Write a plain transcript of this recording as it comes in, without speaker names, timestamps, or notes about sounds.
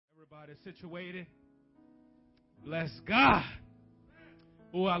Everybody situated? Bless God.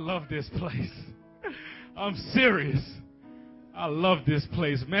 Oh, I love this place. I'm serious. I love this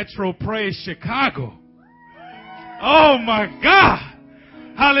place. Metro Praise Chicago. Oh my God.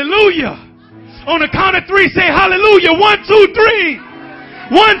 Hallelujah. On the count of three, say hallelujah. 1, 2, 3.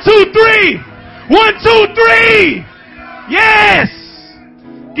 1, 2, 3. 1, 2, 3. Yes.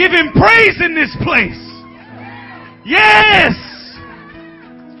 Give him praise in this place. Yes.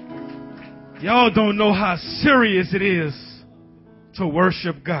 Y'all don't know how serious it is to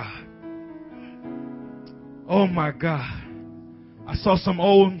worship God. Oh my God. I saw some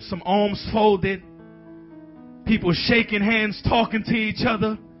arms folded. People shaking hands, talking to each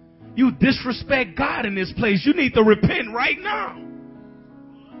other. You disrespect God in this place. You need to repent right now.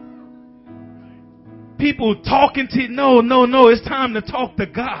 People talking to, no. It's time to talk to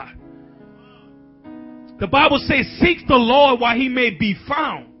God. The Bible says, seek the Lord while he may be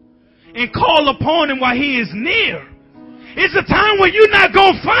found, and call upon him while he is near. It's a time when you're not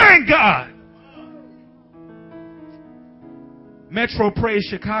going to find God. Metro Praise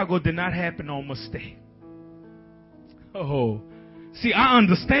Chicago did not happen on mistake. Oh, see, I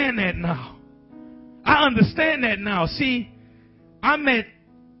understand that now. See, I met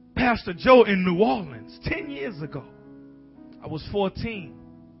Pastor Joe in New Orleans 10 years ago. I was 14.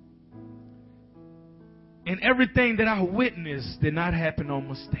 And everything that I witnessed did not happen on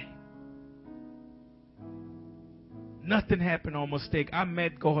mistake. Nothing happened on mistake. I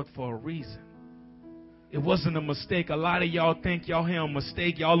met God for a reason. It wasn't a mistake. A lot of y'all think y'all here on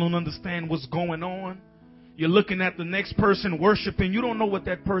mistake. Y'all don't understand what's going on. You're looking at the next person worshiping. You don't know what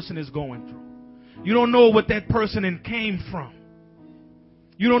that person is going through. You don't know what that person came from.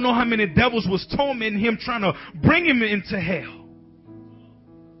 You don't know how many devils was tormenting him, trying to bring him into hell.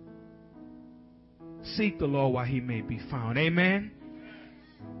 Seek the Lord while he may be found. Amen.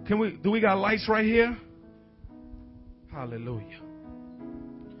 Do we got lights right here? Hallelujah.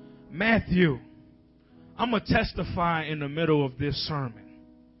 Matthew. I'm going to testify in the middle of this sermon.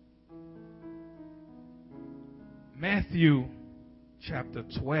 Matthew chapter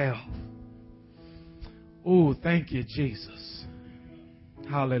 12. Oh, thank you, Jesus.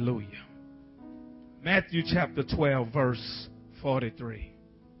 Hallelujah. Matthew chapter 12, verse 43.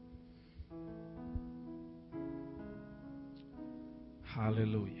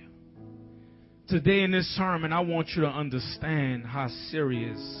 Hallelujah. Today in this sermon, I want you to understand how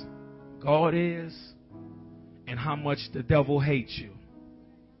serious God is and how much the devil hates you.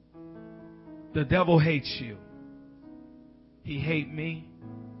 The devil hates you. He hates me.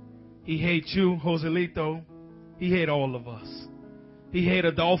 He hates you, Joselito. He hates all of us. He hates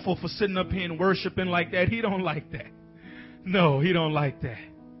Adolfo for sitting up here and worshiping like that. He don't like that. No, he don't like that.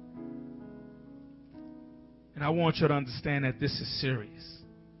 And I want you to understand that this is serious.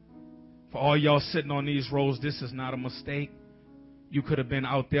 For all y'all sitting on these rows, this is not a mistake. You could have been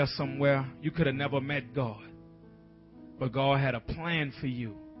out there somewhere. You could have never met God. But God had a plan for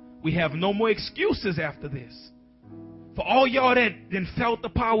you. We have no more excuses after this. For all y'all that then felt the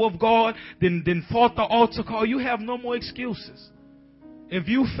power of God, then fought the altar call, you have no more excuses. If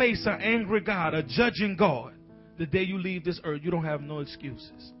you face an angry God, a judging God, the day you leave this earth, you don't have no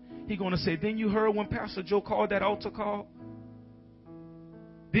excuses. He's going to say, didn't you hear when Pastor Joe called that altar call?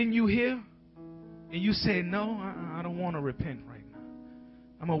 Didn't you hear? And you say, no, I don't want to repent right now.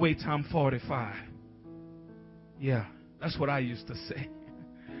 I'm going to wait till I'm 45. Yeah, that's what I used to say.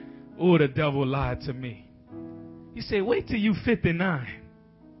 Oh, the devil lied to me. He said, wait till you 59.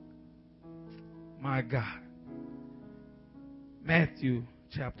 My God. Matthew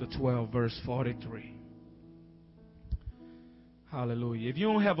chapter 12, verse 43. Hallelujah. If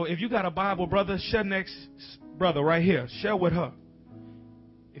you got a Bible, brother, share next brother right here. Share with her.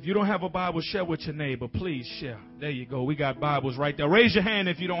 If you don't have a Bible, share with your neighbor. Please share. There you go. We got Bibles right there. Raise your hand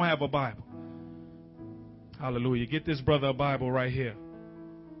if you don't have a Bible. Hallelujah. Get this brother a Bible right here.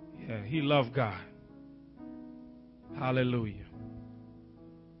 Yeah, he loved God. Hallelujah.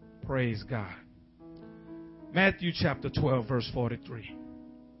 Praise God. Matthew chapter 12, verse 43.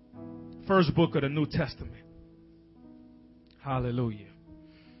 First book of the New Testament. Hallelujah.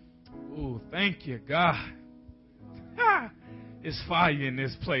 Oh, thank you, God. It's fire in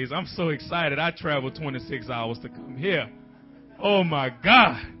this place. I'm so excited. I traveled 26 hours to come here. Oh, my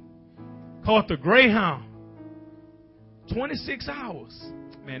God. Caught the Greyhound. 26 hours.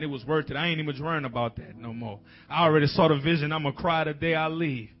 Man, it was worth it. I ain't even worrying about that no more. I already saw the vision. I'm going to cry the day I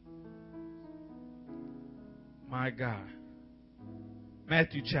leave. My God.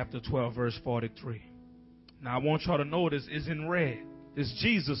 Matthew chapter 12, verse 43. Now, I want y'all to notice it's in red. It's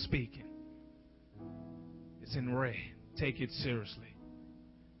Jesus speaking. It's in red. Take it seriously.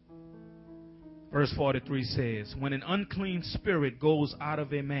 Verse 43 says, when an unclean spirit goes out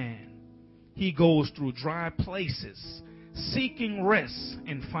of a man, he goes through dry places, seeking rest,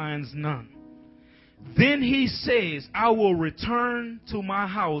 and finds none. Then he says, I will return to my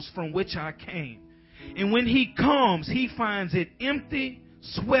house from which I came. And when he comes, he finds it empty,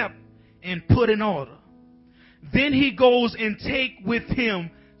 swept, and put in order. Then he goes and take with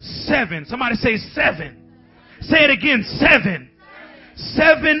him 7. Somebody say 7. Say it again, 7.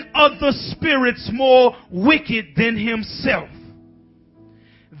 7 other spirits more wicked than himself.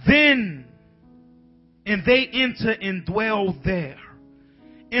 Then, and they enter and dwell there.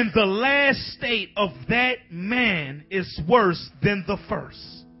 And the last state of that man is worse than the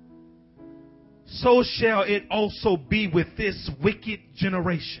first. So shall it also be with this wicked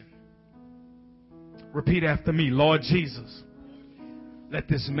generation. Repeat after me. Lord Jesus, let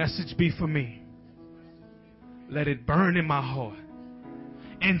this message be for me. Let it burn in my heart.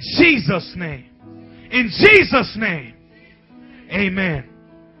 In Jesus' name. In Jesus' name. Amen.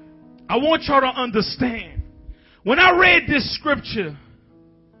 I want y'all to understand. When I read this scripture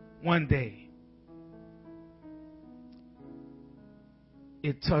one day,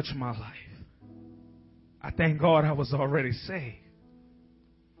 it touched my life. I thank God I was already saved.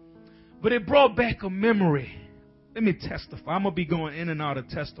 But it brought back a memory. Let me testify. I'm going to be going in and out of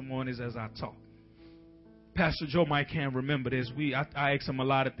testimonies as I talk. Pastor Joe Mike can't remember this. I ask him a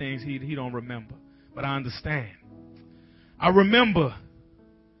lot of things he don't remember. But I understand. I remember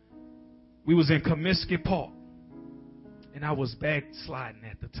we was in Comiskey Park. And I was backsliding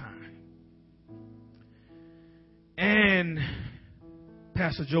at the time. And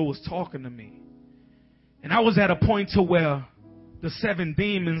Pastor Joe was talking to me. And I was at a point to where the 7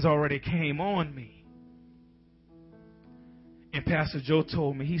 demons already came on me. And Pastor Joe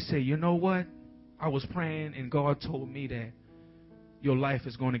told me, he said, you know what? I was praying and God told me that your life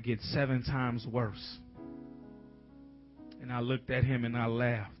is going to get 7 times worse. And I looked at him and I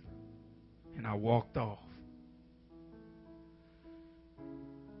laughed. And I walked off.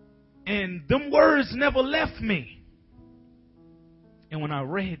 And them words never left me. And when I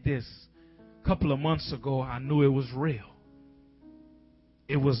read this a couple of months ago, I knew it was real.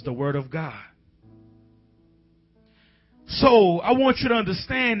 It was the Word of God. So I want you to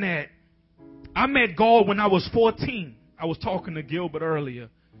understand that I met God when I was 14. I was talking to Gilbert earlier,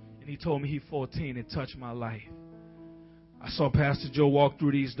 and he told me he's 14. It touched my life. I saw Pastor Joe walk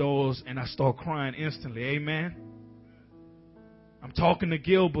through these doors, and I started crying instantly. Amen. I'm talking to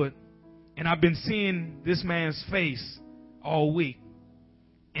Gilbert, and I've been seeing this man's face all week.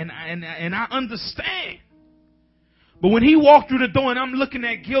 And I understand. But when he walked through the door and I'm looking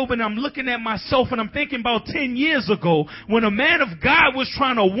at Gilbert and I'm looking at myself and I'm thinking about 10 years ago when a man of God was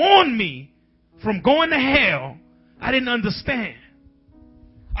trying to warn me from going to hell, I didn't understand.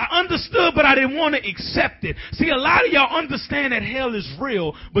 I understood, but I didn't want to accept it. See, a lot of y'all understand that hell is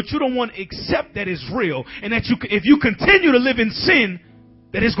real, but you don't want to accept that it's real. And that if you continue to live in sin,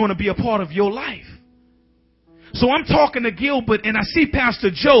 that it's going to be a part of your life. So I'm talking to Gilbert and I see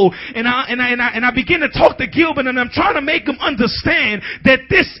Pastor Joe and I begin to talk to Gilbert and I'm trying to make him understand that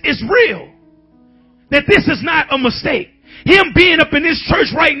this is real. That this is not a mistake. Him being up in this church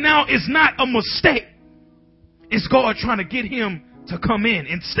right now is not a mistake. It's God trying to get him to come in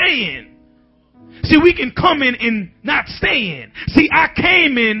and stay in. See, we can come in and not stay in. See, I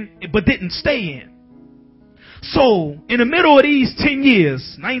came in but didn't stay in. So in the middle of these 10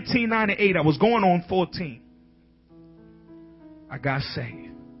 years, 1998, I was going on 14. I got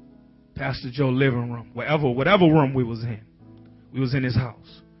saved. Pastor Joe living room, whatever room we was in. We was in his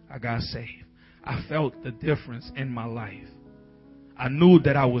house. I got saved. I felt the difference in my life. I knew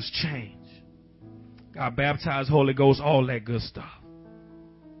that I was changed. Got baptized, Holy Ghost, all that good stuff.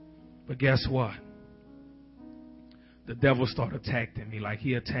 But guess what? The devil started attacking me like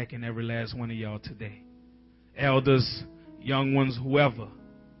he attacking every last one of y'all today. Elders, young ones, whoever.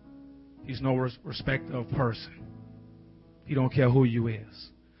 He's no respecter of person. He don't care who you is.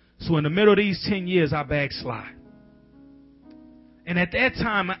 So in the middle of these 10 years, I backslide. And at that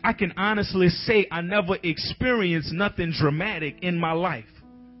time, I can honestly say I never experienced nothing dramatic in my life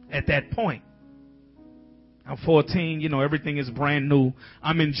at that point. I'm 14, everything is brand new.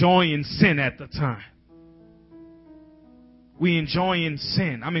 I'm enjoying sin at the time. We enjoying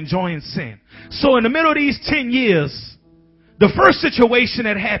sin. I'm enjoying sin. So in the middle of these 10 years, the first situation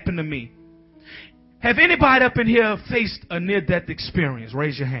that happened to me, have anybody up in here faced a near-death experience?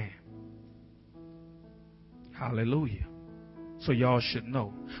 Raise your hand. Hallelujah. So y'all should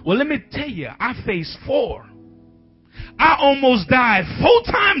know. Well, let me tell you, I faced 4. I almost died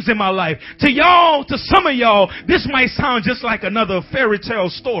 4 times in my life. To some of y'all, this might sound just like another fairy tale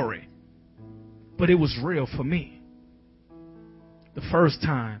story. But it was real for me. The first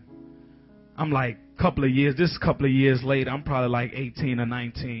time, I'm like a couple of years later, I'm probably like 18 or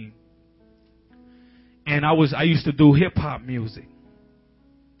 19. And I used to do hip hop music.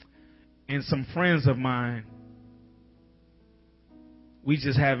 And some friends of mine, we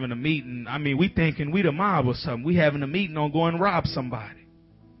just having a meeting. I mean, we thinking we the mob or something. We having a meeting on going to rob somebody.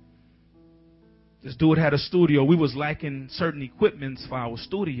 This dude had a studio. We was lacking certain equipments for our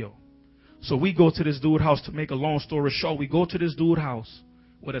studio. So we go to this dude's house. To make a long story short, we go to this dude's house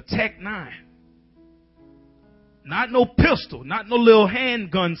with a Tech 9. Not no pistol, not no little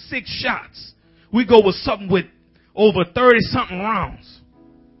handgun, 6 shots. We go with something with over 30-something rounds.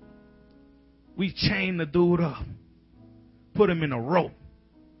 We chain the dude up, put him in a rope.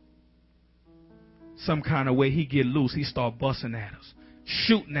 Some kind of way he get loose, he start busting at us,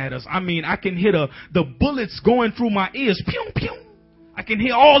 shooting at us. I mean, I can hear the bullets going through my ears. Pew, pew. I can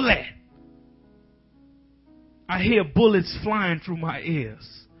hear all that. I hear bullets flying through my ears.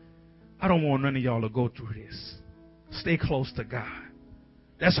 I don't want none of y'all to go through this. Stay close to God.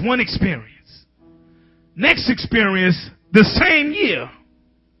 That's one experience. Next experience, the same year,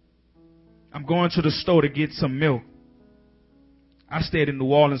 I'm going to the store to get some milk. I stayed in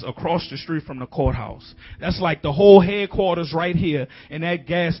New Orleans across the street from the courthouse. That's like the whole headquarters right here, and that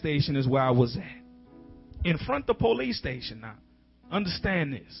gas station is where I was at. In front of the police station now.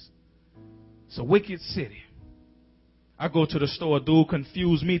 Understand this. It's a wicked city. I go to the store, a dude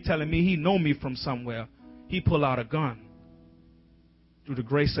confused me, telling me he know me from somewhere. He pull out a gun. Through the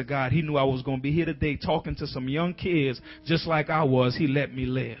grace of God, he knew I was going to be here today talking to some young kids just like I was. He let me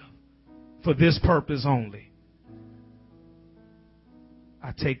live for this purpose only.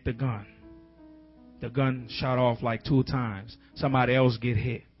 I take the gun. The gun shot off like 2 times. Somebody else get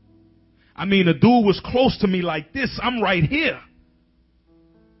hit. I mean, the dude was close to me like this. I'm right here.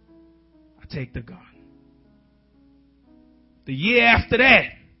 I take the gun. The year after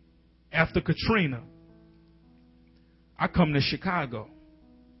that, after Katrina, I come to Chicago.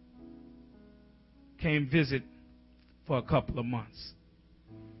 Came visit for a couple of months.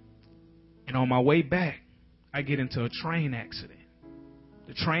 And on my way back, I get into a train accident.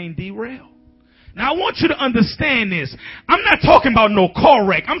 The train derailed. Now I want you to understand this. I'm not talking about no car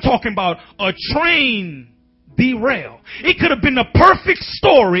wreck. I'm talking about a train derail. It could have been the perfect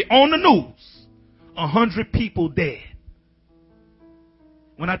story on the news. 100 people dead.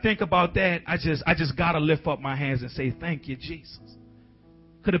 When I think about that, I just gotta lift up my hands and say, thank you, Jesus.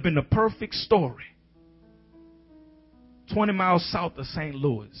 Could have been the perfect story. 20 miles south of St.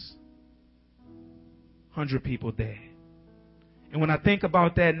 Louis. 100 people dead. And when I think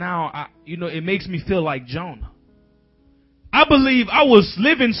about that now, it makes me feel like Jonah. I believe I was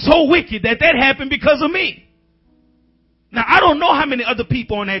living so wicked that happened because of me. Now, I don't know how many other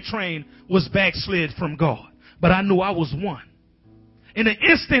people on that train was backslid from God, but I knew I was one. In the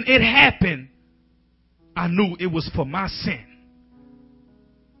instant it happened, I knew it was for my sin.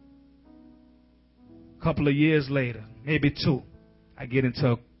 A couple of years later, maybe 2, I get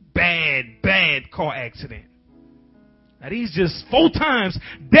into a bad car accident. Now these just 4 times,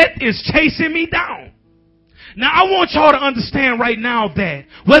 death is chasing me down. Now I want y'all to understand right now that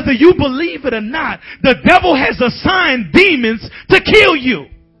whether you believe it or not, the devil has assigned demons to kill you.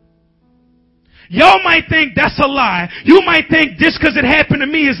 Y'all might think that's a lie. You might think just because it happened to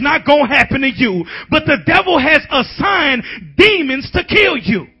me is not going to happen to you. But the devil has assigned demons to kill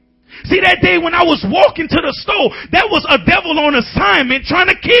you. See, that day when I was walking to the store, that was a devil on assignment trying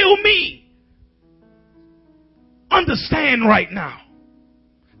to kill me. Understand right now.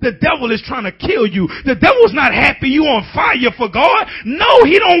 The devil is trying to kill you. The devil's not happy you on fire for God. No,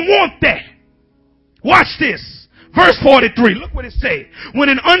 he don't want that. Watch this. Verse 43, look what it says. When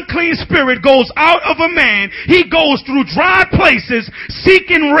an unclean spirit goes out of a man, he goes through dry places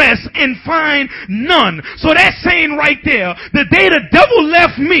seeking rest and find none. So that's saying right there, the day the devil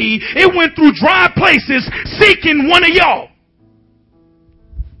left me, it went through dry places seeking one of y'all.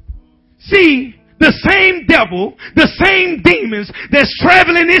 See, the same devil, the same demons that's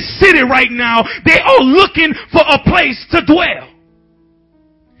traveling this city right now, they are looking for a place to dwell.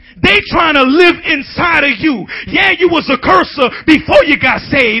 They trying to live inside of you. Yeah, you was a cursor before you got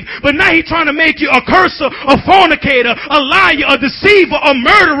saved, but now he trying to make you a cursor, a fornicator, a liar, a deceiver, a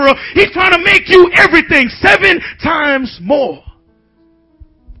murderer. He's trying to make you everything 7 times more.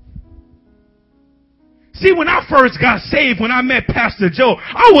 See, when I first got saved, when I met Pastor Joe,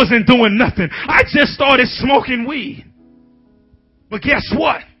 I wasn't doing nothing. I just started smoking weed. But guess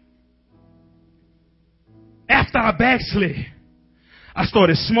what? After I backslid, I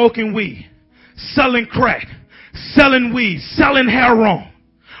started smoking weed, selling crack, selling weed, selling heroin,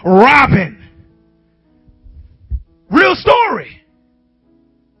 robbing. Real story.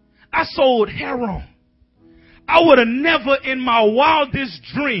 I sold heroin. I would have never in my wildest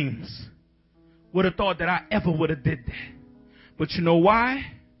dreams would have thought that I ever would have did that. But you know why?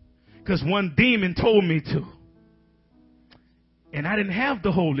 Because one demon told me to. And I didn't have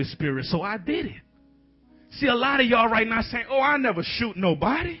the Holy Spirit, so I did it. See, a lot of y'all right now saying, oh, I never shoot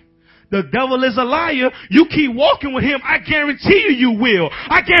nobody. The devil is a liar. You keep walking with him, I guarantee you will.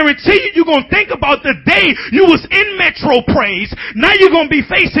 I guarantee you're going to think about the day you was in Metro Praise. Now you're going to be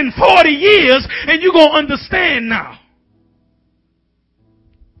facing 40 years and you're going to understand now.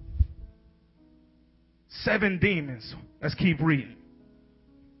 7 demons. Let's keep reading.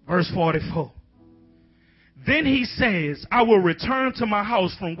 Verse 44. Then he says, I will return to my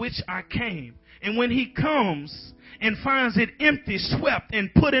house from which I came. And when he comes and finds it empty, swept,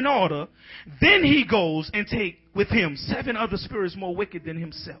 and put in order, then he goes and take with him 7 other spirits more wicked than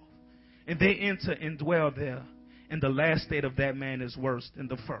himself. And they enter and dwell there. And the last state of that man is worse than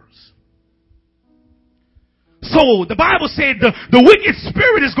the first. So the Bible said the wicked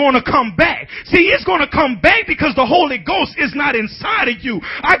spirit is going to come back. See, it's going to come back because the Holy Ghost is not inside of you.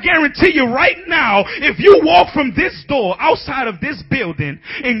 I guarantee you right now, if you walk from this door outside of this building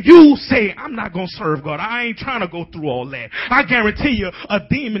and you say, I'm not going to serve God, I ain't trying to go through all that, I guarantee you a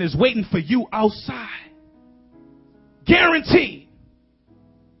demon is waiting for you outside. Guaranteed.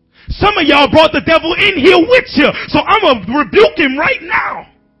 Some of y'all brought the devil in here with you, so I'm going to rebuke him right now.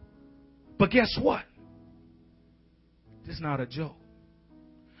 But guess what? It's not a joke.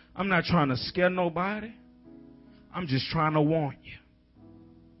 I'm not trying to scare nobody. I'm just trying to warn you.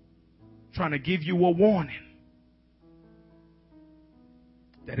 Trying to give you a warning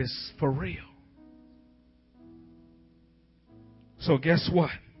that it's for real. So guess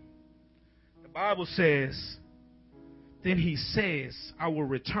what? The Bible says, then he says, I will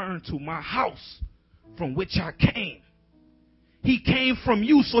return to my house from which I came. He came from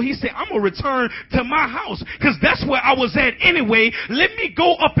you, so he said, I'm going to return to my house because that's where I was at anyway. Let me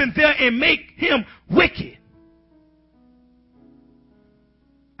go up in there and make him wicked.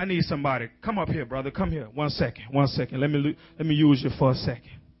 I need somebody. Come up here, brother. Come here. 1 second. 1 second. Let me use you for a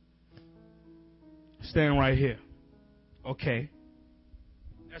second. Stand right here. Okay.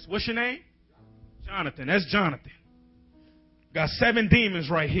 What's your name? Jonathan. That's Jonathan. Got 7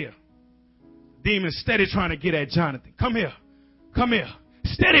 demons right here. Demons steady trying to get at Jonathan. Come here. Come here.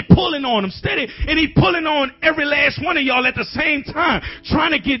 Steady pulling on him. Steady. And he pulling on every last one of y'all at the same time.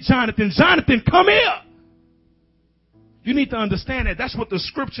 Trying to get Jonathan. Jonathan, come here. You need to understand that. That's what the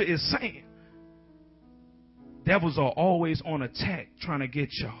scripture is saying. Devils are always on attack trying to get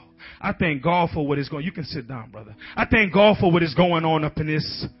y'all. I thank God for what is going on. You can sit down, brother. I thank God for what is going on up in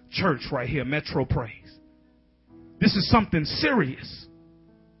this church right here, Metro Praise. This is something serious.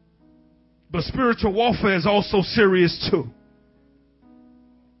 But spiritual warfare is also serious too.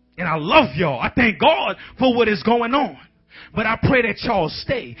 And I love y'all. I thank God for what is going on. But I pray that y'all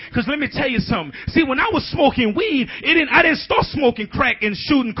stay. Because let me tell you something. See, when I was smoking weed, I didn't start smoking crack and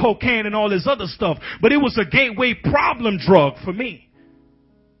shooting cocaine and all this other stuff. But it was a gateway problem drug for me.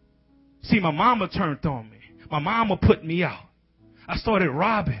 See, my mama turned on me. My mama put me out. I started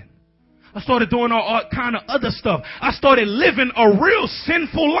robbing. I started doing all kind of other stuff. I started living a real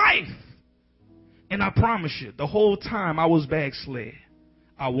sinful life. And I promise you, the whole time I was backslid,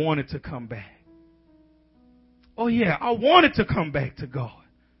 I wanted to come back. Oh yeah, I wanted to come back to God.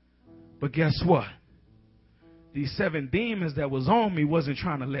 But guess what? These 7 demons that was on me wasn't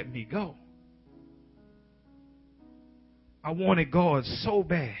trying to let me go. I wanted God so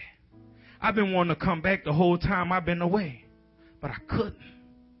bad. I've been wanting to come back the whole time I've been away. But I couldn't.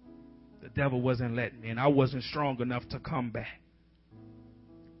 The devil wasn't letting me, and I wasn't strong enough to come back.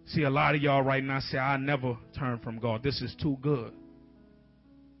 See, a lot of y'all right now say, I never turn from God. This is too good.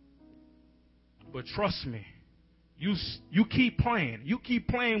 But trust me, you keep playing. You keep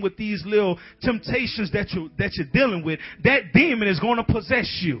playing with these little temptations that you're dealing with. That demon is going to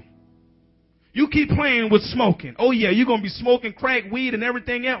possess you. You keep playing with smoking. Oh yeah, you're going to be smoking crack, weed, and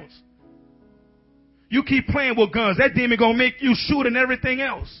everything else. You keep playing with guns. That demon going to make you shoot and everything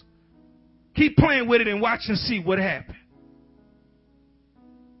else. Keep playing with it and watch and see what happens.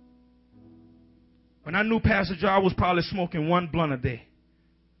 When I knew Pastor Joe, I was probably smoking 1 blunt a day.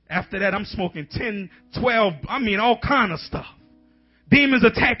 After that, I'm smoking 10, 12, all kind of stuff. Demons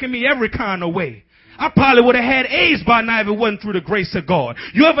attacking me every kind of way. I probably would have had AIDS by now if it wasn't through the grace of God.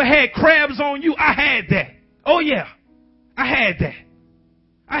 You ever had crabs on you? I had that. Oh yeah, I had that.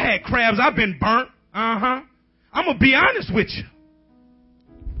 I had crabs. I've been burnt. I'm going to be honest with you.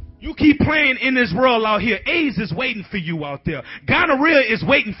 You keep playing in this world out here. AIDS is waiting for you out there. Gonorrhea is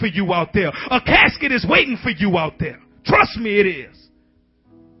waiting for you out there. A casket is waiting for you out there. Trust me, it is.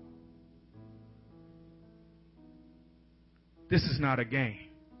 This is not a game.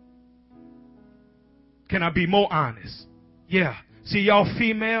 Can I be more honest? Yeah. See, y'all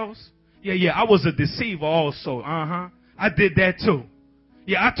females? Yeah, I was a deceiver also. I did that too.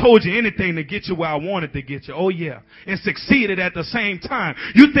 Yeah, I told you anything to get you where I wanted to get you. Oh yeah. And succeeded at the same time.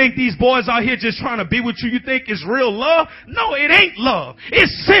 You think these boys out here just trying to be with you, you think it's real love? No, it ain't love.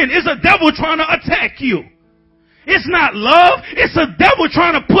 It's sin. It's a devil trying to attack you. It's not love. It's a devil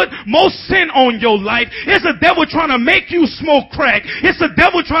trying to put more sin on your life. It's a devil trying to make you smoke crack. It's a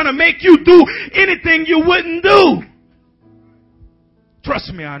devil trying to make you do anything you wouldn't do.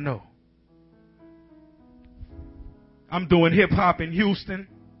 Trust me, I know. I'm doing hip hop in Houston.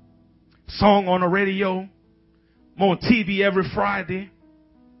 Song on the radio. I'm on TV every Friday.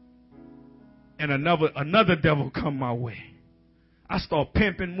 And another devil come my way. I start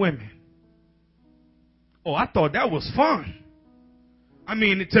pimping women. Oh, I thought that was fun. I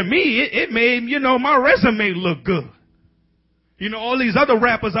mean, to me, it made, my resume look good. All these other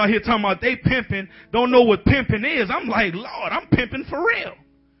rappers out here talking about they pimping, don't know what pimping is. I'm like, Lord, I'm pimping for real.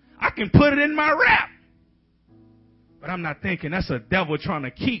 I can put it in my rap. But I'm not thinking that's a devil trying to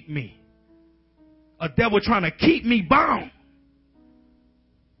keep me. A devil trying to keep me bound.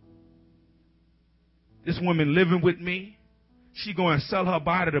 This woman living with me, she going to sell her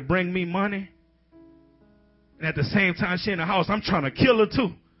body to bring me money. And at the same time, she in the house, I'm trying to kill her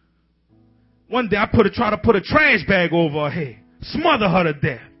too. One day I try to put a trash bag over her head. Smother her to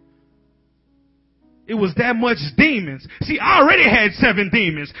death. It was that much demons. See, I already had 7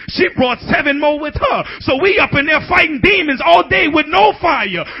 demons. She brought 7 more with her. So we up in there fighting demons all day with no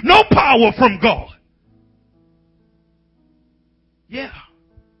fire, no power from God. Yeah.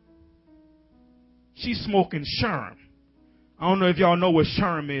 She's smoking Sherm. I don't know if y'all know what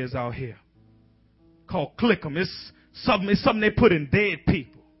Sherm is out here. Called Clickum. It's something they put in dead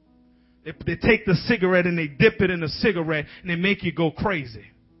people. They take the cigarette and they dip it in the cigarette and they make you go crazy.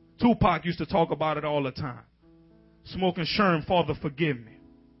 Tupac used to talk about it all the time. Smoking Sherm, Father, forgive me.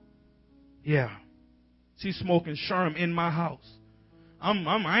 Yeah. She's smoking Sherm in my house. I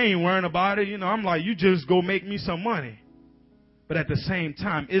ain't worrying about it. I'm like, you just go make me some money. But at the same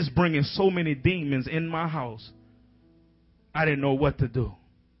time, it's bringing so many demons in my house. I didn't know what to do.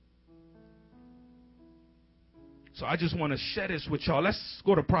 So I just want to share this with y'all. Let's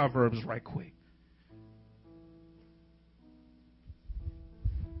go to Proverbs right quick.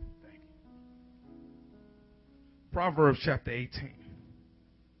 Proverbs chapter 18.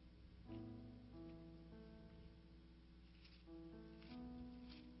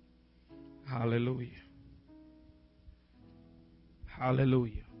 Hallelujah.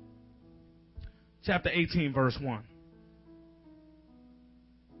 Hallelujah. Chapter 18, verse 1.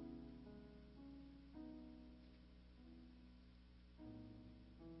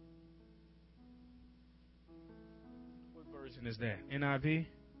 What version is that? NIV?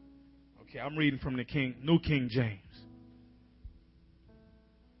 Okay, I'm reading from the New King James.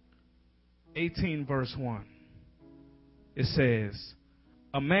 18 verse 1. It says,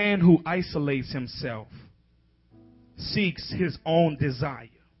 a man who isolates himself seeks his own desire.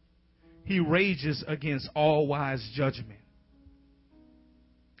 He rages against all wise judgment.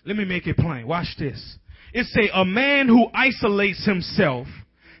 Let me make it plain. Watch this. It say a man who isolates himself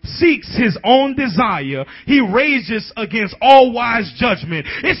seeks his own desire. He rages against all wise judgment.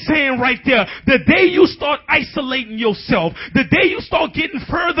 It's saying right there, the day you start isolating yourself, the day you start getting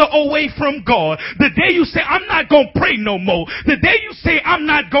further away from God, the day you say, I'm not going to pray no more, the day you say, I'm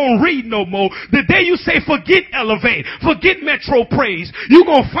not going to read no more, the day you say, forget Elevate, forget Metro Praise, you're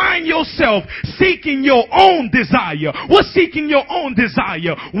going to find yourself seeking your own desire. What's seeking your own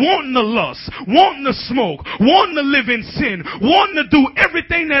desire? Wanting to lust, wanting to smoke, wanting to live in sin, wanting to do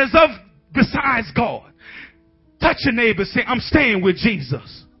everything that is of besides God. Touch your neighbor and say, I'm staying with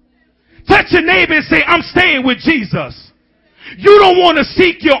Jesus. Touch your neighbor and say, I'm staying with Jesus. You don't want to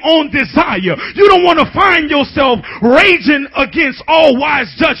seek your own desire. You don't want to find yourself raging against all wise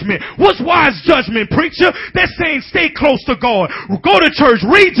judgment. What's wise judgment, preacher? That's saying stay close to God. Go to church,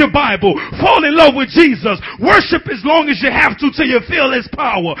 read your Bible, fall in love with Jesus, worship as long as you have to till you feel His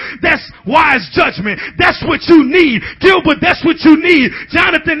power. That's wise judgment. That's what you need. Gilbert, that's what you need.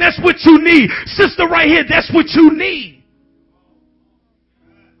 Jonathan, that's what you need. Sister right here, that's what you need.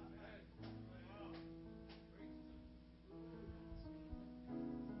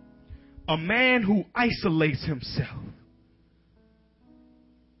 A man who isolates himself.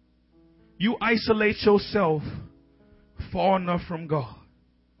 You isolate yourself far enough from God.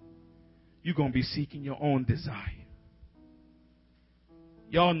 you're going to be seeking your own desire.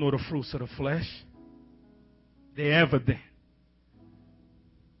 Y'all know the fruits of the flesh. They're evident.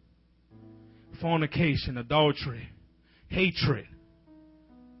 Fornication, adultery, hatred.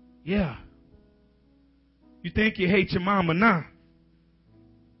 Yeah. You think you hate your mama now?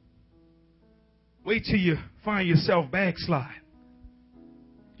 Wait till you find yourself backslide.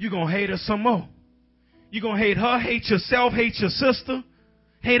 You're going to hate her some more. You're going to hate her, hate yourself, hate your sister,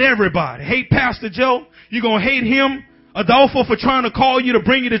 hate everybody. Hate Pastor Joe. You're going to hate him, Adolfo, for trying to call you to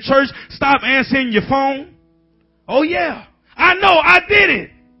bring you to church. Stop answering your phone. Oh, yeah. I know. I did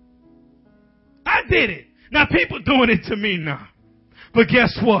it. I did it. Now, people doing it to me now. But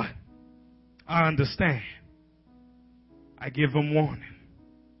guess what? I understand. I give them warning.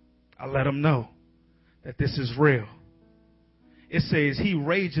 I let them know that this is real. It says he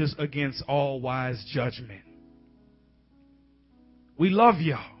rages against all wise judgment. We love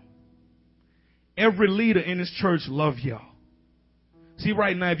y'all. Every leader in this church love y'all. See,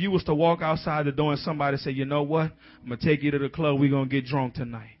 right now, if you was to walk outside the door and somebody say, you know what? I'm going to take you to the club. We're going to get drunk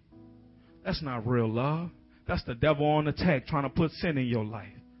tonight. That's not real love. That's the devil on attack trying to put sin in your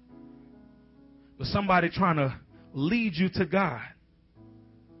life. But somebody trying to lead you to God,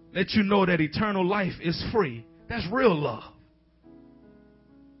 let you know that eternal life is free. That's real love.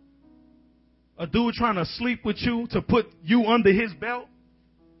 A dude trying to sleep with you to put you under his belt,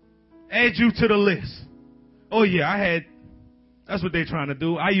 add you to the list. Oh yeah, that's what they're trying to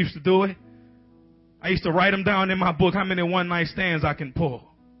do. I used to do it. I used to write them down in my book how many one night stands I can pull.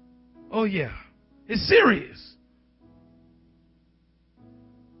 Oh yeah, it's serious.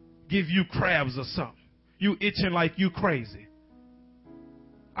 Give you crabs or something. You itching like you crazy.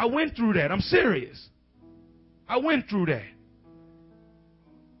 I went through that. I'm serious. I went through that.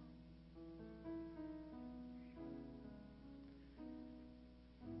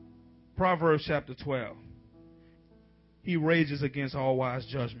 Proverbs chapter 12. He rages against all wise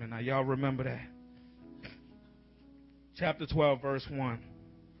judgment. Now, y'all remember that. Chapter 12, verse 1.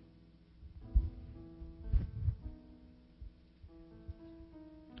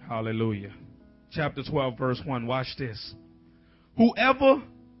 Hallelujah. Chapter 12, verse 1. Watch this. Whoever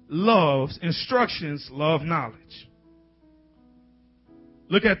loves instructions, love knowledge.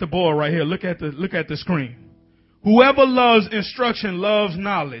 Look at the board right here. Look at the screen. Whoever loves instruction loves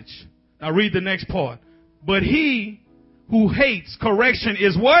knowledge. Now read the next part. But he who hates correction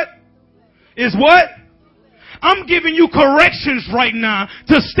is what? Is what? I'm giving you corrections right now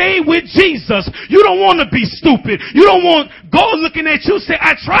to stay with Jesus. You don't want to be stupid. You don't want God looking at you say,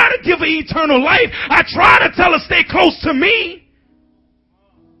 I try to give her eternal life. I try to tell her stay close to me.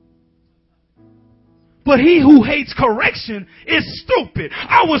 But he who hates correction is stupid.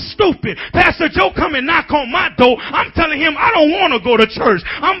 I was stupid. Pastor Joe come and knock on my door. I'm telling him I don't want to go to church.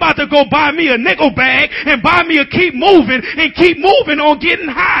 I'm about to go buy me a nickel bag and buy me a keep moving on getting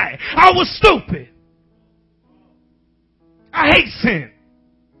high. I was stupid. I hate sin.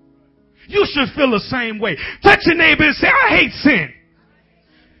 You should feel the same way. Touch your neighbor and say, I hate sin.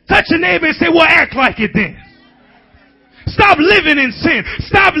 Touch your neighbor and say, well, act like it then. Stop living in sin.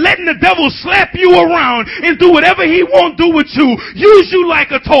 Stop letting the devil slap you around and do whatever he won't do with you. Use you like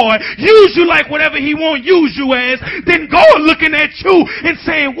a toy. Use you like whatever he won't use you as. Then God looking at you and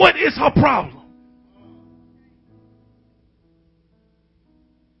saying, what is her problem?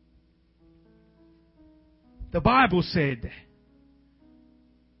 The Bible said that.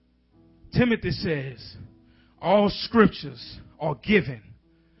 Timothy says, all scriptures are given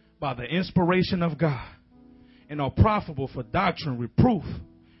by the inspiration of God and are profitable for doctrine, reproof,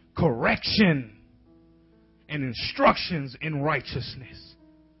 correction, and instructions in righteousness.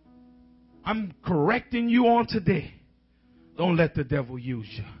 I'm correcting you on today. Don't let the devil use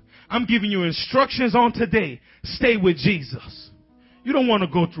you. I'm giving you instructions on today. Stay with Jesus. You don't want to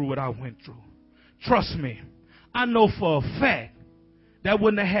go through what I went through. Trust me. I know for a fact that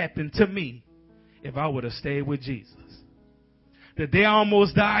wouldn't have happened to me if I would have stayed with Jesus. The day I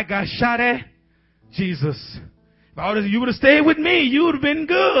almost died, got shot at, Jesus, if you would have stayed with me, you would have been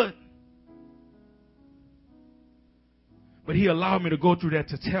good. But he allowed me to go through that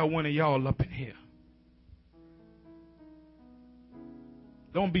to tell one of y'all up in here.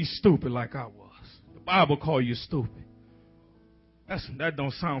 Don't be stupid like I was. The Bible call you stupid. That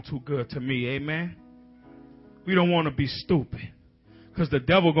don't sound too good to me, amen? We don't want to be stupid. Because the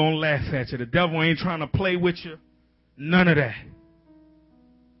devil going to laugh at you. The devil ain't trying to play with you. None of that.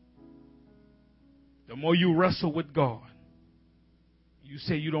 The more you wrestle with God, you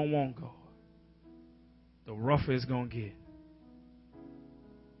say you don't want God, the rougher it's going to get.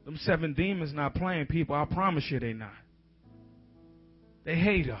 Them 7 demons not playing, people. I promise you they not. They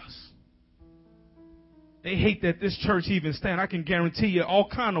hate us. They hate that this church even stand. I can guarantee you all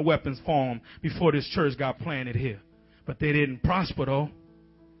kind of weapons formed before this church got planted here. But they didn't prosper, though.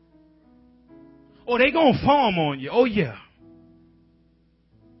 Oh, they going to farm on you. Oh, yeah.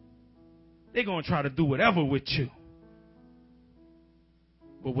 They're going to try to do whatever with you.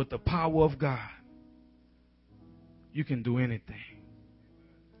 But with the power of God, you can do anything.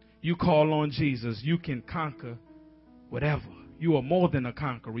 You call on Jesus, you can conquer whatever. You are more than a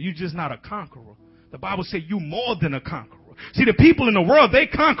conqueror. You're just not a conqueror. The Bible says you more than a conqueror. See, the people in the world, they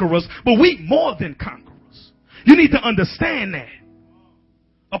conquer us, but we more than conquerors. You need to understand that.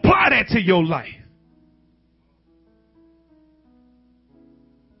 Apply that to your life.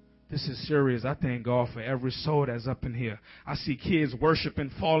 This is serious. I thank God for every soul that's up in here. I see kids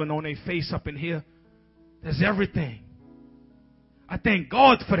worshiping, falling on their face up in here. That's everything. I thank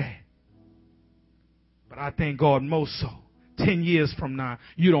God for that. But I thank God most so. 10 years from now,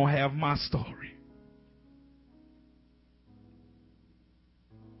 you don't have my story.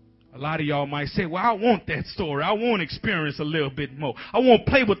 A lot of y'all might say, well, I want that story. I want to experience a little bit more. I want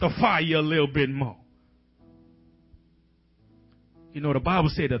to play with the fire a little bit more. You know, the Bible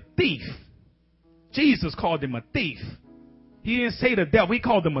said a thief. Jesus called him a thief. He didn't say the devil. He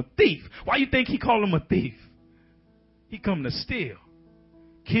called him a thief. Why you think he called him a thief? He come to steal,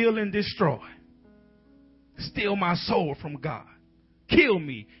 kill, and destroy. Steal my soul from God. Kill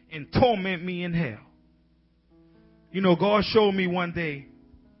me and torment me in hell. You know, God showed me one day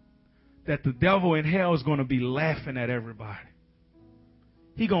that the devil in hell is going to be laughing at everybody.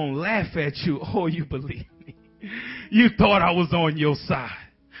 He going to laugh at you. Oh, you believe me. You thought I was on your side.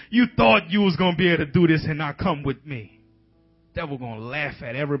 You thought you was going to be able to do this and not come with me. Devil going to laugh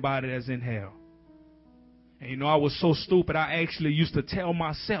at everybody that's in hell. And you know, I was so stupid, I actually used to tell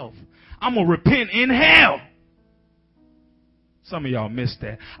myself, I'm going to repent in hell. Some of y'all missed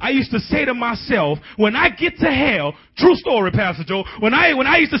that. I used to say to myself, when I get to hell, true story, Pastor Joe, when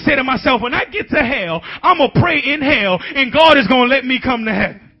I used to say to myself, when I get to hell, I'm going to pray in hell and God is going to let me come to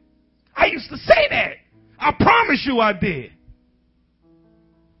heaven. I used to say that. I promise you I did.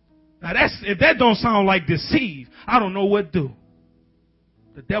 Now if that don't sound like deceive, I don't know what do.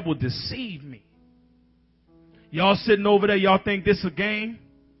 The devil deceived me. Y'all sitting over there, y'all think this a game?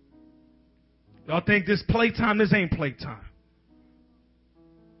 Y'all think this playtime? This ain't playtime.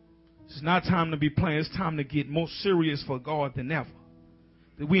 It's not time to be playing. It's time to get more serious for God than ever.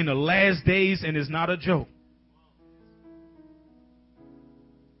 That we in the last days and it's not a joke.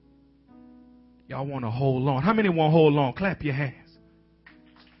 Y'all want to hold on. How many want to hold on? Clap your hands.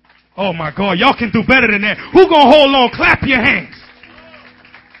 Oh my God, y'all can do better than that. Who gonna hold on? Clap your hands.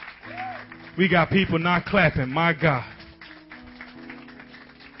 We got people not clapping. My God.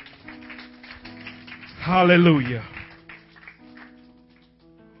 Hallelujah.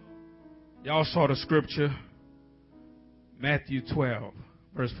 Y'all saw the scripture, Matthew 12,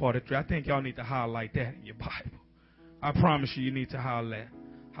 verse 43. I think y'all need to highlight that in your Bible. I promise you need to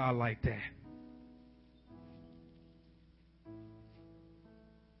highlight that.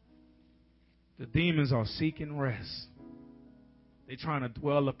 The demons are seeking rest. They're trying to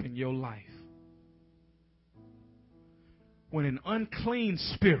dwell up in your life. When an unclean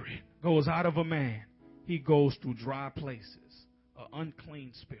spirit goes out of a man, he goes through dry places. An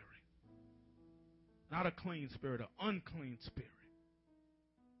unclean spirit. Not a clean spirit, an unclean spirit.